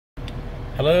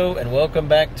Hello and welcome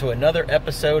back to another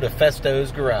episode of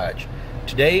Festo's Garage.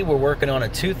 Today we're working on a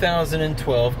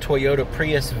 2012 Toyota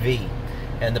Prius V.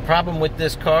 And the problem with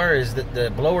this car is that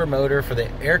the blower motor for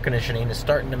the air conditioning is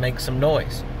starting to make some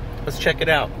noise. Let's check it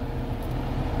out.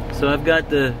 So I've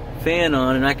got the fan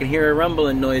on and I can hear a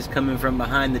rumbling noise coming from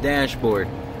behind the dashboard.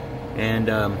 And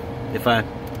if I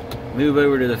move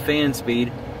over to the fan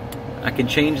speed, I can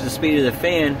change the speed of the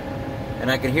fan and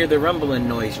I can hear the rumbling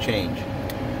noise change.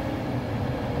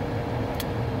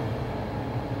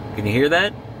 Can you hear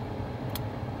that?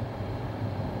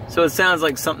 So it sounds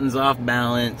like something's off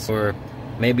balance, or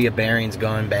maybe a bearing's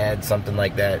gone bad, something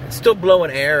like that. It's still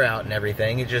blowing air out and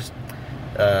everything. It's just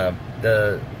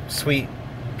the sweet,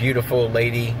 beautiful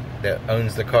lady that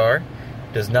owns the car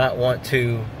does not want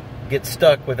to get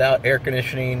stuck without air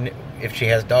conditioning if she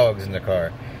has dogs in the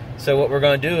car. So what we're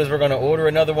going to do is we're going to order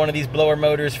another one of these blower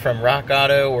motors from Rock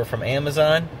Auto or from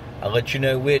Amazon. I'll let you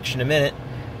know which in a minute.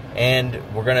 And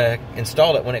we're going to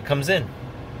install it when it comes in.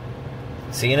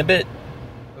 See you in a bit.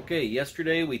 Okay,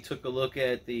 yesterday we took a look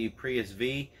at the Prius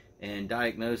V and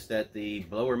diagnosed that the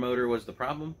blower motor was the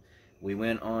problem. We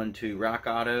went on to Rock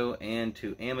Auto and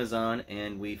to Amazon,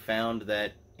 and we found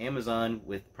that Amazon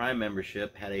with Prime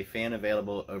membership had a fan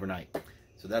available overnight.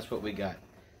 So that's what we got.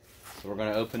 So we're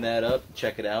going to open that up,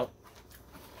 check it out.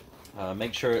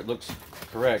 Make sure it looks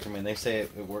correct. I mean, they say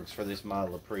it works for this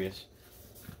model of Prius.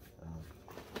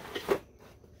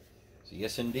 So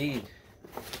yes, indeed.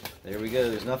 There we go.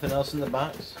 There's nothing else in the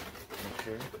box. Make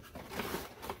sure.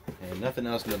 And nothing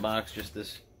else in the box, just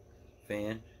this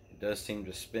fan. It does seem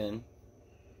to spin.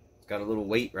 It's got a little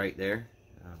weight right there.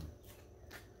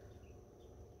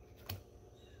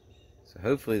 So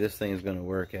hopefully this thing is going to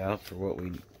work out for what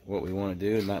we want to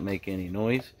do and not make any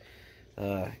noise.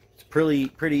 It's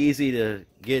pretty easy to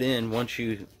get in. Once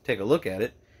you take a look at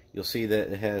it, you'll see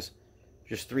that it has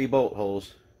just 3 bolt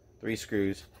holes, 3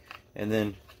 screws, and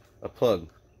then a plug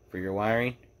for your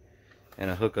wiring and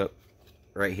a hookup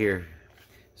right here.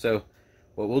 So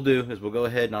what we'll do is we'll go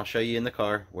ahead and I'll show you in the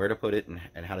car where to put it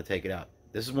and how to take it out.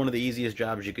 This is one of the easiest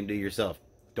jobs you can do yourself.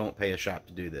 Don't pay a shop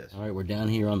to do this. Alright, we're down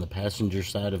here on the passenger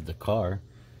side of the car.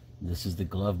 This is the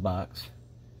glove box,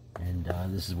 and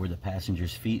this is where the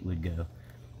passenger's feet would go.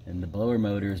 And the blower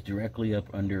motor is directly up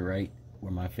under right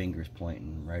where my finger's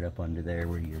pointing, right up under there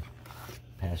where your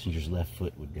passenger's left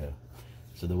foot would go.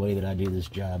 So the way that I do this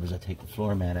job is I take the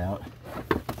floor mat out,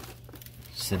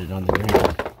 sit it on the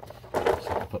ground, so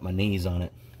I can put my knees on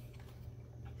it.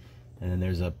 And then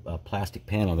there's a plastic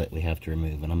panel that we have to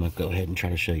remove, and I'm going to go ahead and try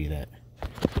to show you that.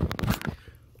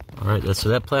 Alright, so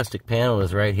that plastic panel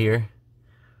is right here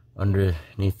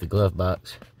underneath the glove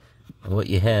box. And what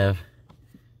you have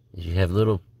is you have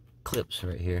little clips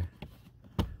right here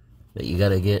that you got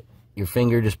to get your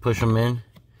finger, just push them in,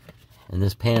 and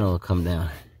this panel will come down.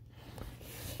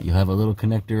 You have a little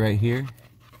connector right here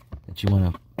that you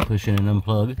want to push in and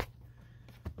unplug,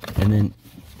 and then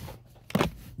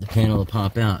the panel will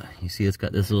pop out. You see it's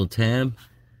got this little tab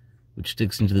which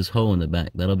sticks into this hole in the back.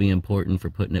 That'll be important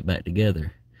for putting it back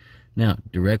together. Now,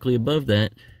 directly above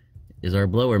that is our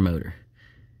blower motor,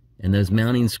 and those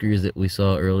mounting screws that we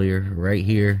saw earlier right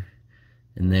here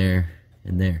and there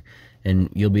and there.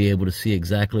 And you'll be able to see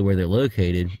exactly where they're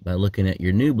located by looking at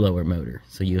your new blower motor,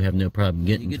 so you have no problem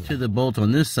getting to the bolt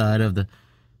on this side of the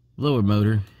blower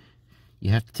motor. You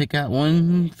have to take out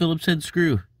one Phillips head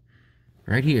screw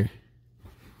right here.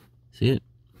 See it?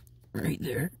 Right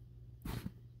there.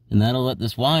 And that'll let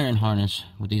this wiring harness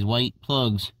with these white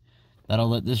plugs, that'll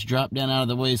let this drop down out of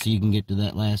the way so you can get to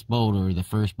that last bolt, or the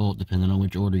first bolt, depending on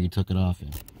which order you took it off in.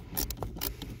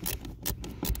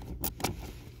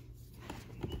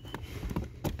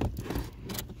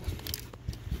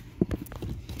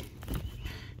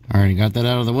 Alright, got that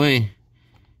out of the way.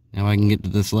 Now I can get to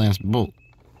this last bolt.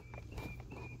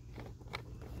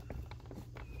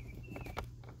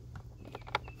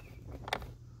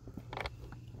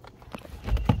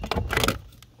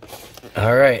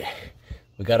 Alright,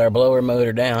 we got our blower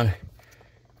motor down.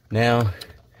 Now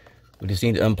we just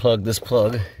need to unplug this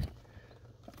plug.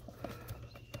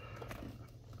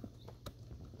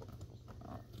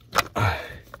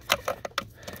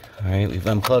 Alright, we've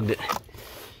unplugged it.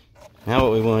 Now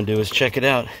what we want to do is check it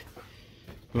out.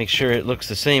 Make sure it looks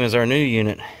the same as our new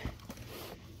unit.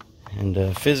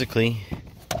 And physically,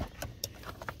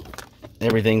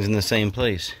 everything's in the same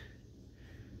place.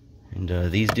 And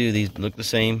these look the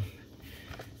same.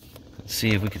 Let's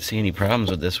see if we can see any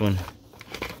problems with this one.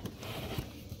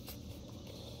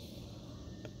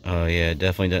 Oh yeah, it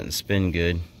definitely doesn't spin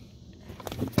good.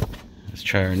 Let's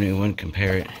try our new one,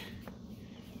 compare it.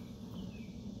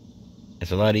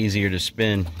 It's a lot easier to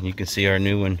spin. You can see our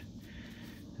new one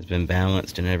has been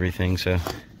balanced and everything, so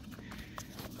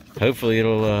hopefully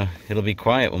it'll be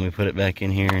quiet when we put it back in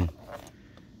here, and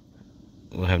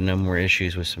we'll have no more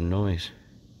issues with some noise.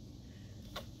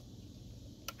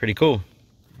 Pretty cool.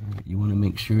 You want to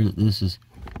make sure that this is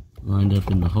lined up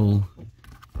in the hole,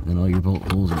 and then all your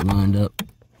bolt holes are lined up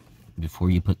before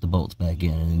you put the bolts back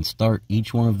in, and then start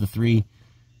each one of the 3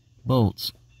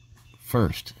 bolts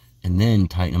first and then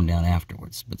tighten them down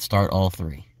afterwards, but start all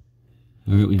 3.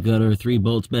 All right, we've got our 3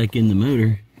 bolts back in the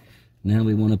motor. Now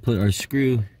we want to put our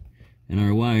screw and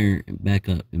our wire back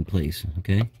up in place,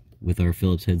 okay, with our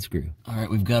Phillips head screw. All right,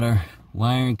 we've got our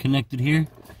wiring connected here.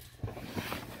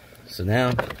 So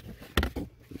now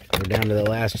we're down to the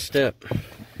last step.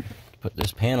 Put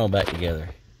this panel back together.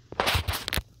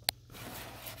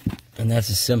 And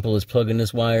that's as simple as plugging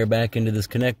this wire back into this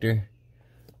connector,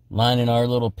 lining our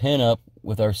little pin up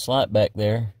with our slot back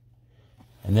there,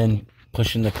 and then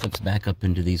pushing the clips back up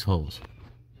into these holes.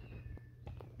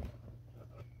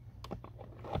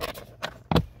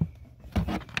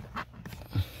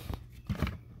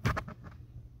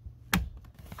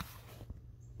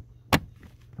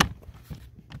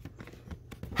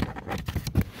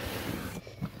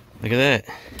 Look at that.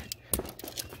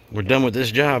 We're done with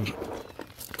this job.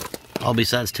 All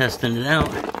besides testing it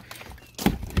out.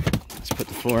 Let's put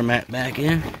the floor mat back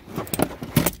in.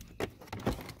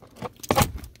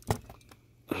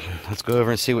 Let's go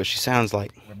over and see what she sounds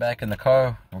like. We're back in the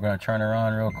car. We're going to turn her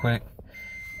on real quick,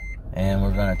 and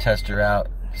we're going to test her out,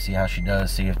 see how she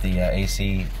does, see if the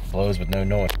AC blows with no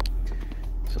noise.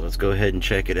 So let's go ahead and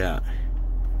check it out.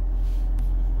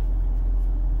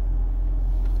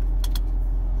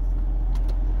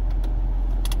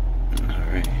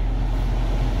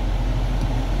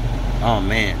 Oh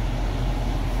man,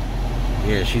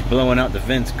 yeah, she's blowing out the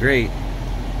vents great.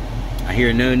 I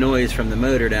hear no noise from the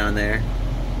motor down there.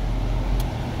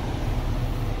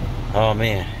 Oh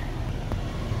man,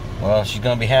 well, she's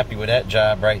gonna be happy with that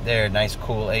job right there. Nice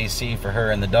cool AC for her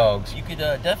and the dogs. You could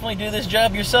definitely do this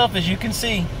job yourself, as you can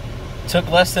see. Took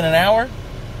less than an hour,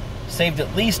 saved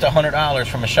at least $100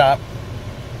 from a shop.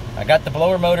 I got the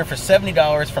blower motor for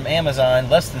 $70 from Amazon,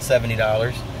 less than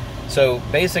 $70. So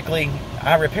basically,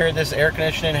 I repaired this air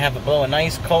conditioning, have it blowing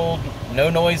nice, cold, no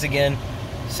noise again,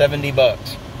 70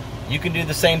 bucks. You can do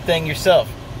the same thing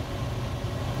yourself.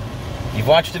 You've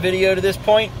watched the video to this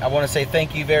point. I want to say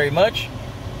thank you very much.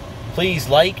 Please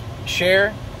like,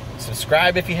 share,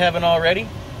 subscribe if you haven't already.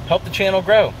 Help the channel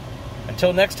grow.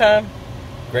 Until next time,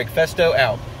 GreggFesto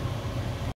out.